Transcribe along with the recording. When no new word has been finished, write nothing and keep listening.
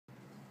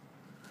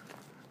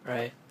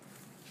Right.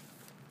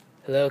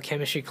 Hello,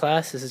 chemistry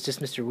class. This is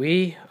just Mr.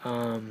 Wee.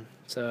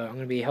 So I'm going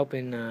to be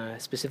helping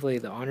specifically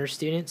the honors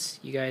students,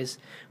 you guys,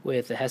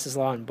 with the Hess's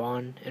Law and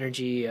Bond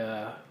Energy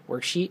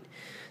worksheet.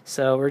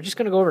 So we're just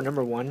going to go over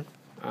number one,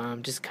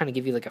 just kind of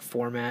give you like a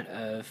format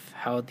of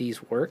how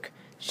these work.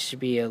 It should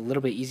be a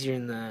little bit easier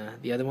than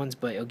the other ones,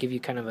 but it'll give you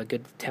kind of a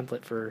good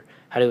template for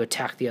how to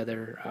attack the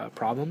other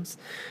problems.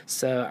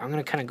 So I'm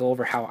going to kind of go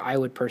over how I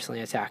would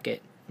personally attack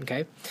it.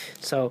 Okay,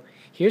 so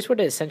here's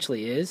what it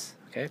essentially is.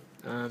 Okay.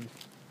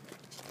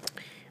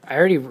 I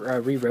already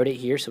rewrote it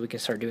here so we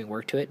can start doing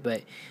work to it,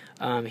 but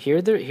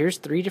here's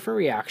three different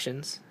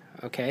reactions,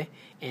 okay,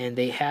 and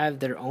they have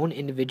their own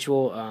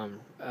individual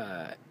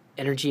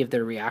energy of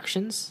their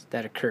reactions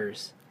that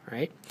occurs,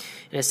 right?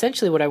 And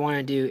essentially what I want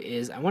to do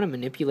is I want to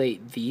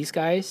manipulate these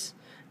guys,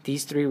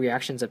 these three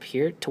reactions up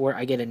here, to where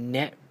I get a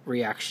net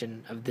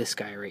reaction of this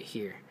guy right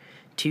here,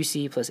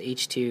 2C plus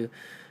H2,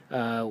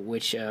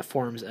 which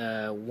forms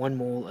 1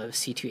 mole of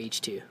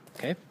C2H2,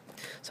 okay?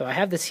 So I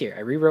have this here.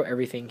 I rewrote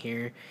everything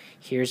here.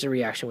 Here's a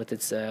reaction with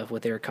its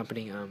with their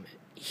accompanying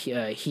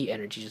heat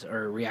energies,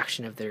 or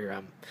reaction of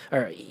their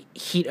or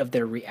heat of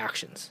their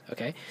reactions.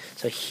 Okay,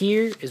 so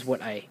here is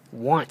what I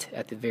want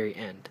at the very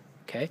end.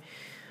 Okay,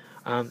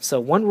 so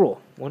one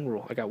rule.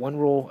 I got one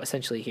rule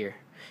essentially here.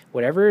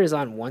 Whatever is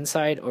on one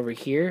side over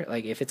here,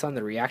 like if it's on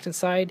the reactant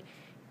side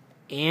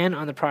and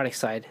on the product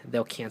side,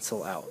 they'll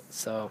cancel out.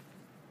 So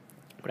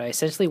what I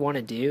essentially want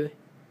to do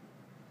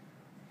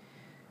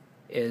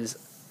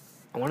is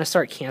I want to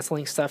start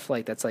canceling stuff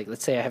like that's like,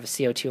 let's say I have a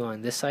CO2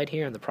 on this side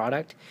here on the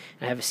product,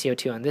 and I have a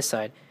CO2 on this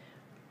side.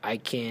 I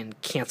can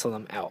cancel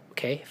them out,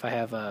 okay? If I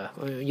have a,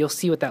 you'll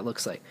see what that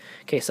looks like.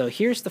 Okay, so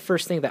here's the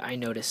first thing that I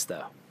noticed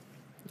though.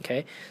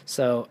 Okay,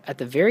 so at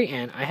the very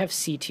end, I have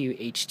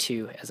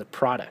C2H2 as a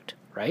product,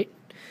 right?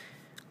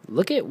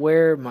 Look at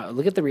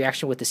look at the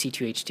reaction with the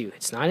C2H2.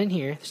 It's not in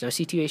here. There's no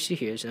C2H2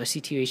 here. There's no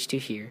C2H2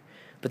 here.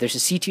 But there's a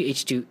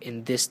C2H2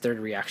 in this third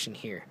reaction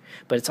here.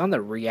 But it's on the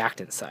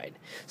reactant side.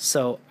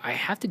 So I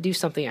have to do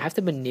something. I have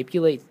to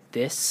manipulate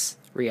this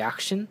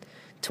reaction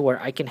to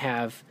where I can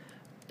have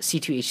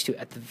C2H2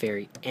 at the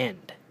very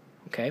end.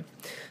 Okay?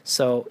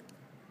 So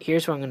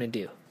here's what I'm going to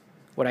do.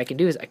 What I can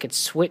do is I could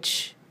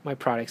switch my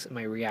products and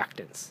my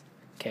reactants.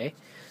 Okay?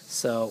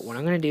 So what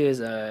I'm going to do is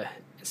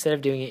instead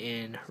of doing it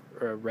in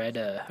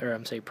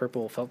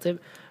purple felt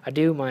tip, I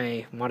do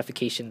my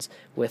modifications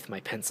with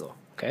my pencil.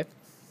 Okay?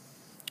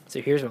 So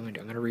here's what I'm going to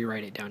do. I'm going to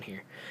rewrite it down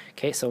here.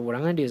 Okay, so what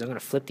I'm going to do is I'm going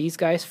to flip these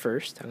guys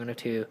first. I'm going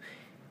to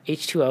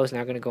H2O is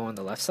now going to go on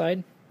the left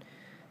side.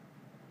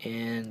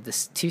 And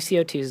this 2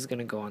 CO2s is going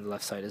to go on the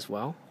left side as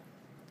well.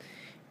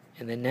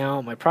 And then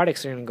now my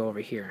products are going to go over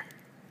here.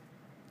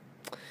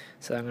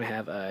 So I'm going to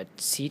have a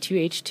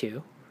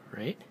C2H2,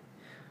 right,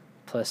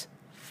 plus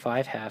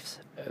 5/2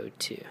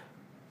 O2.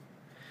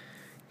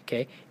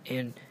 Okay,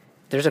 and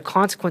there's a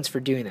consequence for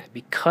doing that.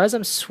 Because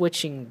I'm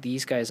switching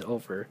these guys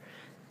over,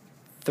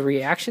 the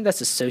reaction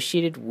that's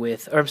associated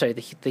with, or I'm sorry,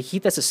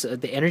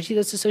 the energy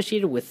that's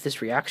associated with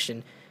this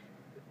reaction,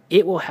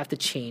 it will have to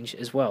change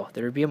as well.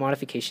 There will be a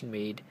modification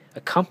made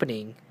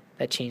accompanying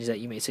that change that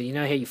you made. So you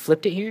know how you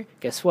flipped it here?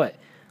 Guess what?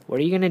 What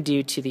are you going to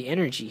do to the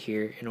energy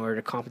here in order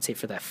to compensate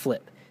for that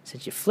flip?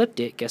 Since you flipped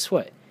it, guess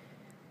what?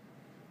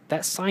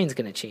 That sign's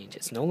going to change.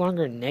 It's no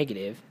longer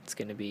negative. It's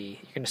going to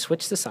be, you're going to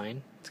switch the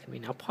sign. It's going to be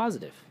now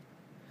positive.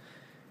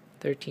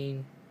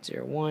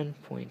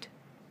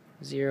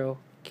 1301.0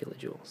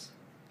 kilojoules.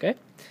 Okay? And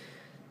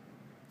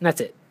that's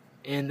it.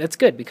 And that's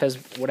good, because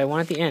what I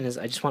want at the end is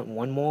I just want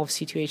 1 mole of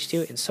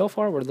C2H2, and so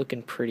far we're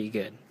looking pretty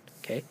good.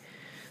 Okay?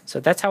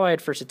 So that's how I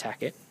would first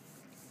attack it.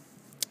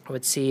 I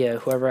would see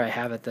whoever I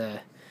have at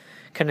the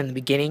kind of in the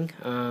beginning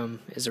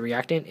is a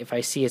reactant. If I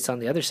see it's on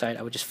the other side,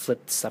 I would just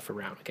flip the stuff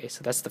around. Okay?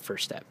 So that's the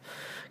first step.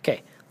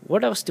 Okay.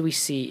 What else do we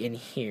see in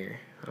here?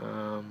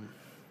 I'm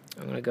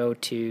going to go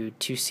to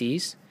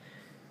 2Cs.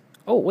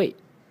 Oh, wait.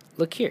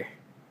 Look here.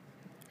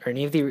 Do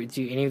any of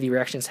the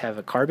reactions have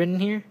a carbon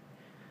in here?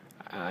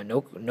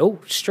 No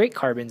straight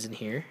carbons in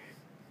here.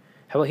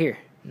 How about here?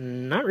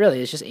 Not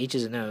really. It's just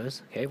H's and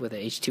O's. Okay, with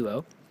a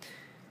H2O.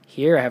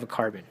 Here I have a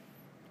carbon,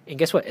 and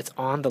guess what? It's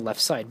on the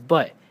left side.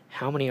 But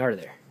how many are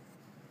there?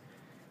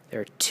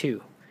 There are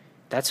 2.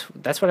 That's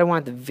what I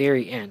want at the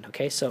very end.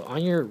 Okay, so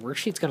on your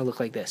worksheet, it's going to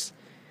look like this.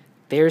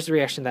 There's the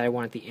reaction that I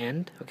want at the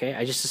end. Okay,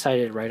 I just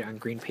decided to write it on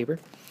green paper.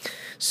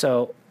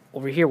 So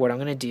over here, what I'm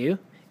going to do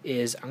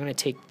is I'm going to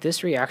take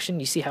this reaction.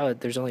 You see how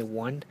there's only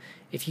one?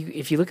 If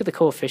you look at the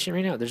coefficient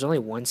right now, there's only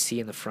one C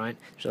in the front.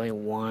 There's only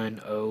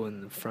one O in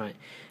the front.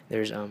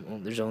 There's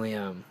only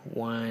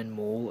 1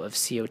 mole of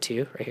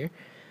CO2 right here.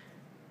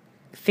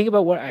 Think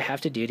about what I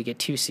have to do to get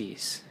 2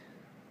 C's.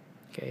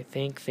 Okay,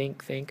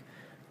 think.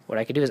 What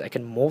I could do is I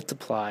can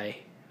multiply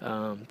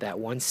that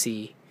 1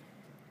 C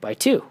by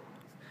 2.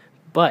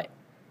 But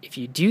if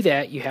you do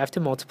that, you have to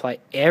multiply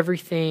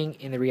everything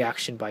in the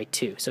reaction by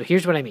 2. So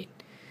here's what I mean.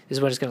 This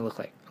is what it's going to look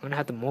like. I'm going to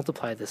have to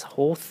multiply this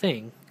whole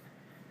thing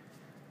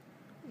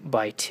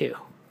by 2.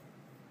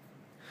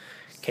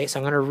 Okay, so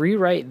I'm going to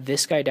rewrite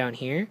this guy down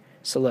here.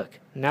 So look,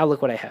 now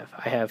look what I have.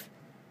 I have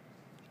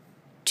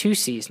two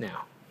C's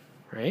now,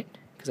 right?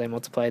 Because I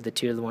multiplied the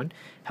 2 to the 1.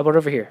 How about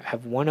over here? I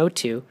have 1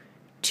 O2.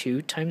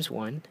 2 times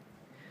 1.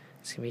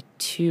 It's going to be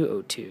 2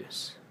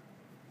 O2s.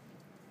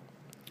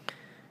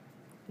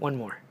 One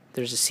more.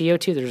 There's a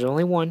CO2. There's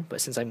only one, but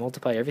since I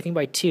multiplied everything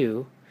by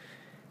 2,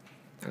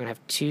 I'm going to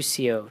have 2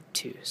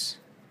 CO2s.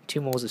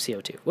 2 moles of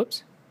CO2.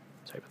 Whoops.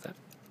 Sorry about that.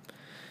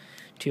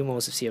 2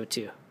 moles of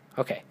CO2.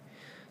 Okay.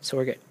 So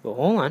we're good. Well,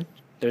 hold on.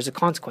 There's a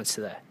consequence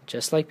to that.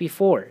 Just like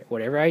before,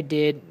 whatever I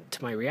did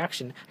to my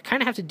reaction, I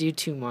kind of have to do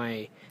to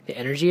the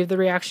energy of the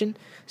reaction.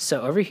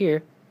 So over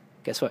here,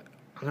 guess what?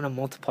 I'm going to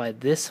multiply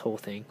this whole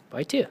thing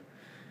by 2.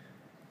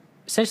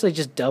 Essentially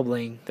just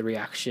doubling the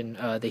reaction,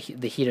 the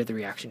heat of the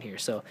reaction here.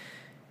 So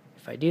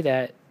if I do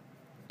that,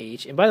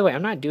 H, and by the way,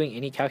 I'm not doing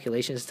any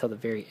calculations until the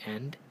very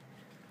end.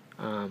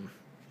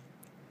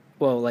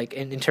 Well, like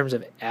in terms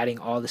of adding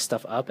all this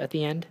stuff up at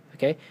the end,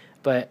 okay?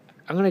 But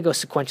I'm going to go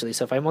sequentially.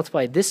 So if I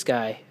multiply this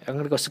guy, I'm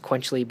going to go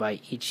sequentially by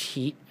each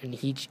heat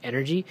and each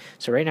energy.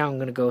 So right now I'm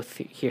going to go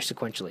here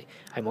sequentially.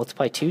 I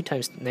multiply 2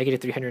 times negative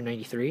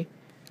 393.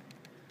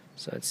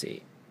 So let's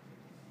see.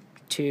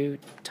 2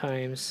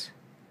 times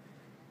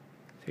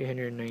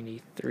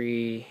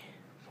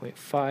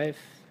 393.5.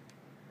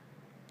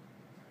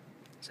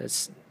 So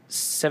it's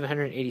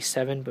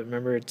 787, but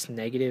remember it's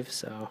negative,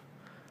 so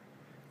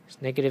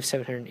it's negative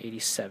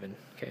 787,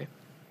 okay?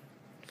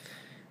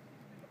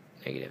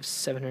 Negative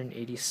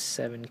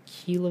 787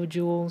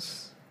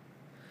 kilojoules,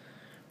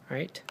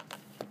 right?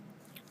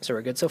 So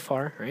we're good so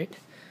far, right?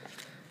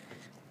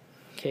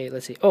 Okay,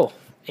 let's see. Oh,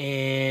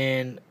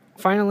 and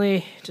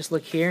finally, just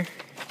look here.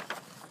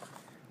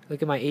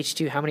 Look at my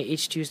H2. How many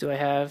H2s do I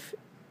have?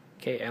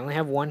 Okay, I only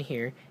have one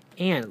here.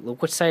 And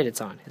look what side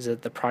it's on. Is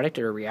it the product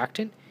or a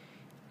reactant?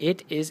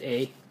 It is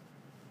a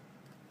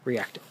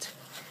reactant.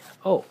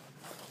 Oh,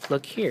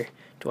 look here.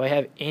 Do I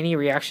have any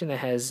reaction that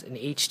has an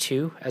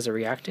H2 as a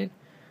reactant?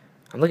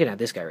 I'm looking at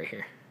this guy right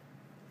here.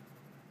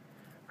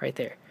 Right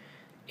there.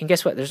 And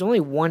guess what? There's only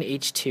one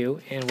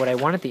H2, and what I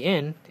want at the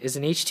end is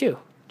an H2.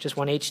 Just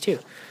one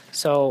H2.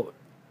 So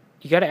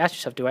you got to ask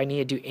yourself, do I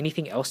need to do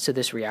anything else to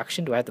this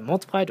reaction? Do I have to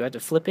multiply? Do I have to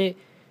flip it?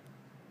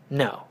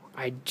 No,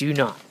 I do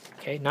not.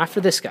 Okay, not for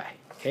this guy.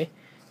 Okay,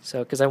 so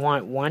because I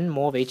want 1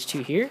 mole of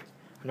H2 here,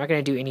 I'm not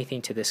going to do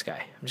anything to this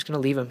guy. I'm just going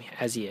to leave him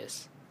as he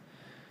is.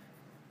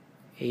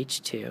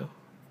 H2.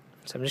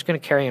 So I'm just going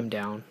to carry him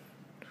down.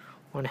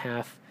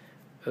 1/2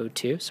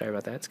 O2. Sorry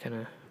about that. It's kind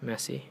of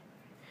messy.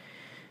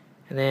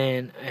 And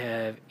then I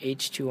have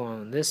H2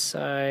 on this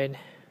side.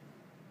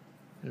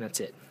 And that's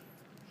it.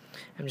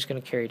 I'm just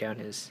going to carry down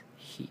his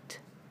heat.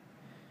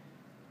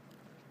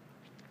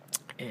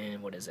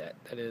 And what is that?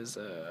 That is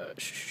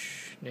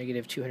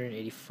negative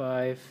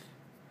 285.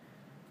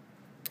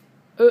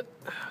 Okay.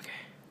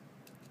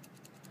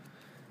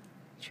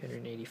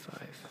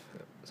 285.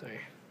 Oh, sorry.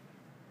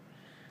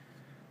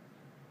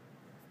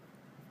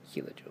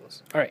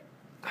 Kilojoules. All right.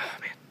 Oh,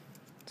 man.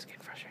 It's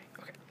getting frustrating.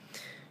 Okay.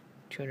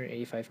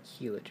 285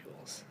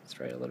 kilojoules. Let's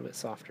write a little bit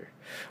softer.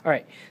 All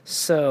right.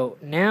 So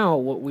now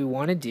what we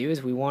want to do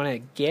is we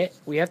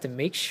have to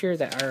make sure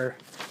that our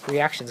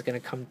reaction is going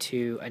to come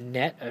to a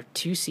net of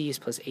 2 C's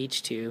plus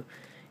H2,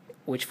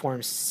 which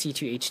forms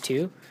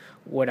C2H2.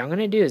 What I'm going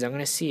to do is I'm going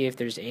to see if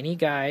there's any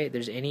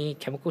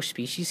chemical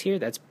species here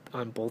that's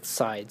on both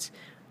sides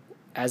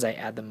as I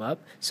add them up.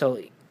 So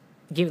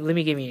let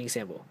me give you an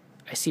example.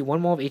 I see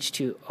 1 mole of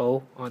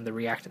H2O on the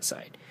reactant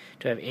side.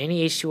 Do I have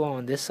any H2O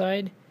on this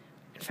side?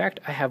 In fact,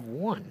 I have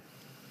 1.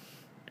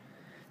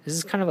 This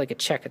is kind of like a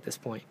check at this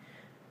point.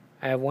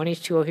 I have 1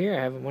 H2O here,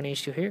 I have 1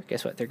 H2O here.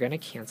 Guess what? They're going to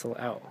cancel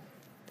out.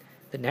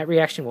 The net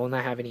reaction will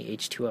not have any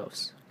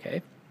H2Os.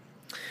 Okay?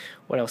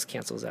 What else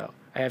cancels out?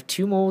 I have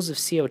 2 moles of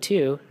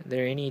CO2. Are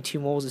there any 2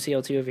 moles of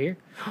CO2 over here?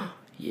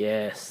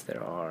 Yes,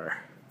 there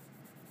are.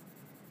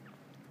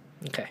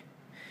 Okay.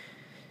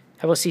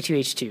 How about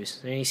C2H2s?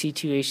 Are there any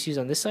C2H2s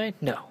on this side?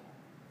 No.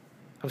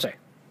 I'm sorry.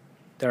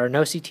 There are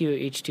no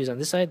C2H2s on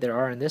this side. There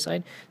are on this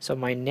side. So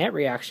my net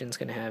reaction is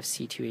going to have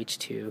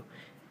C2H2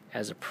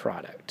 as a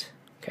product.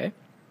 Okay.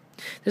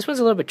 This one's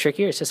a little bit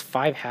trickier. It says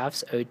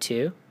 5/2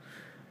 O2.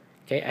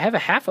 Okay, I have a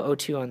half of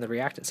O2 on the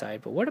reactant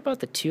side, but what about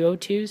the 2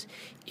 O2s?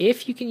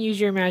 If you can use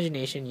your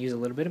imagination, use a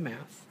little bit of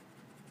math,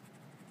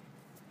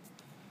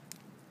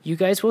 you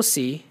guys will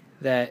see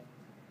that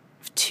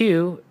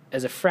 2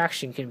 as a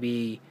fraction can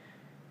be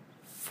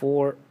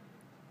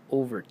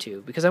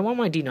 4/2, because I want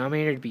my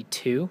denominator to be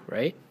 2,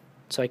 right?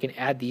 So I can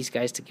add these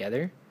guys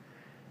together.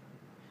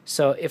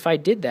 So if I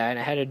did that, and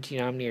I had a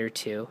denominator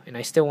 2, and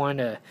I still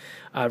wanted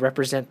to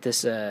represent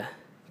this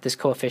this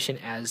coefficient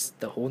as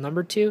the whole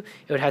number 2,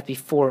 it would have to be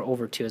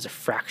 4/2 as a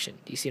fraction.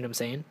 Do you see what I'm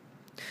saying?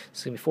 So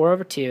it's going to be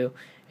 4/2,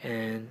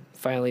 and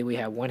finally we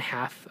have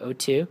 1/2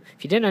 O2.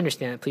 If you didn't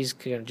understand it, please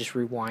just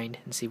rewind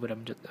and see what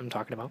I'm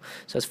talking about.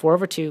 So it's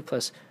 4/2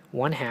 plus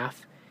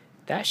 1/2.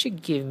 That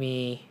should give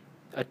me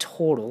a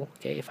total,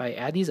 okay, if I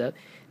add these up,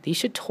 these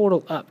should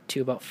total up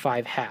to about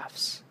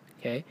 5/2.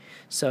 Okay,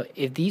 so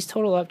if these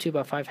total up to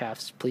about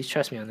 5/2, please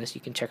trust me on this, you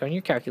can check on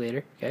your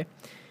calculator, okay?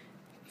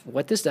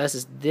 what this does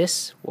is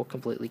this will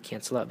completely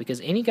cancel out,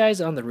 because any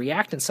guys on the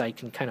reactant side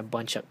can kind of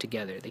bunch up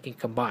together. They can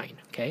combine,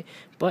 okay?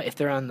 But if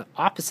they're on the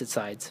opposite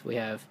sides, we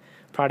have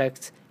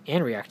products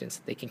and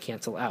reactants, they can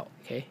cancel out,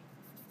 okay?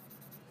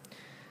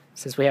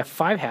 Since we have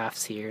 5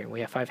 halves here and we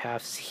have 5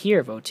 halves here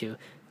of O2,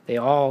 they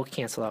all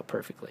cancel out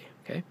perfectly,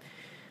 okay?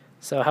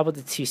 So how about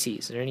the 2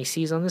 C's? Are there any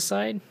C's on this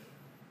side?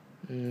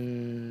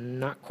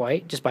 Not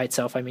quite, just by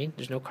itself, I mean.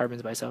 There's no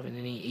carbons by itself. And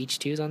any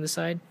H2s on this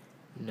side?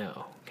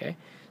 No, okay?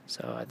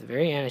 So at the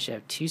very end, I should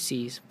have 2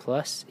 C's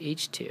plus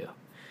H2. And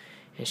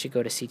it should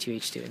go to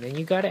C2H2. And then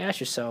you got to ask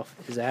yourself,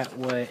 is that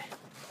what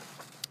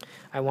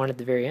I want at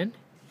the very end?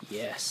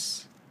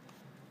 Yes.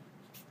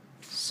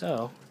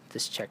 So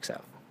this checks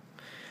out.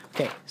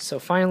 Okay, so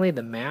finally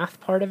the math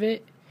part of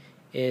it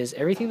is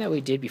everything that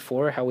we did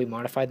before, how we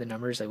modified the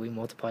numbers, like we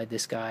multiplied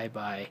this guy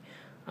by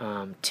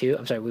 2.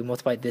 I'm sorry, we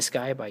multiplied this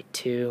guy by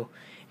 2,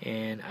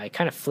 and I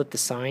kind of flipped the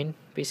sign,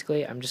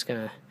 basically. I'm just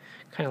going to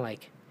kind of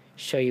like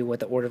show you what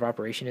the order of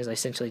operation is. I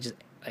essentially just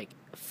like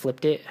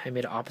flipped it. I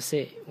made it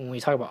opposite. When we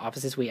talk about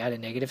opposites, we add a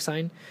negative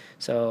sign.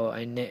 So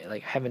I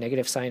have a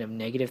negative sign of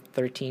negative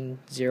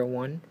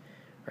 1301,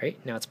 right?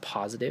 Now it's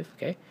positive,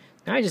 okay?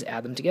 Now I just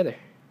add them together.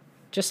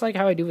 Just like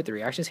how I do with the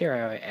reactions here,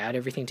 I add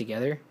everything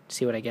together to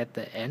see what I get at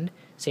the end.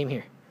 Same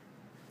here.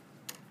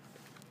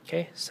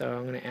 Okay, so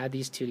I'm going to add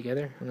these two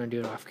together. I'm going to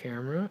do it off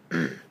camera.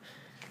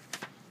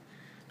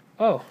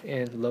 Oh,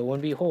 and lo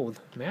and behold,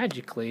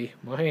 magically,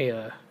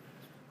 my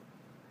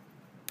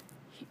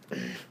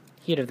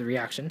heat of the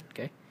reaction,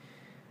 okay, it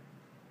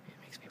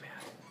makes me mad,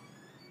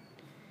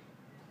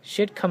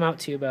 should come out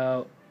to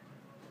about,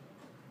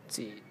 let's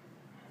see,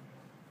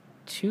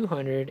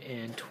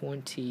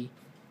 228.2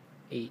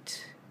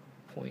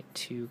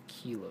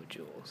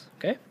 kilojoules,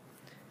 okay?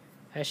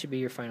 That should be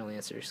your final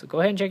answer. So go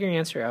ahead and check your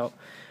answer out,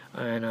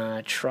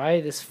 and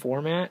try this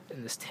format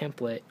and this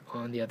template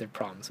on the other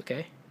problems,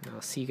 okay? And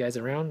I'll see you guys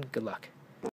around. Good luck.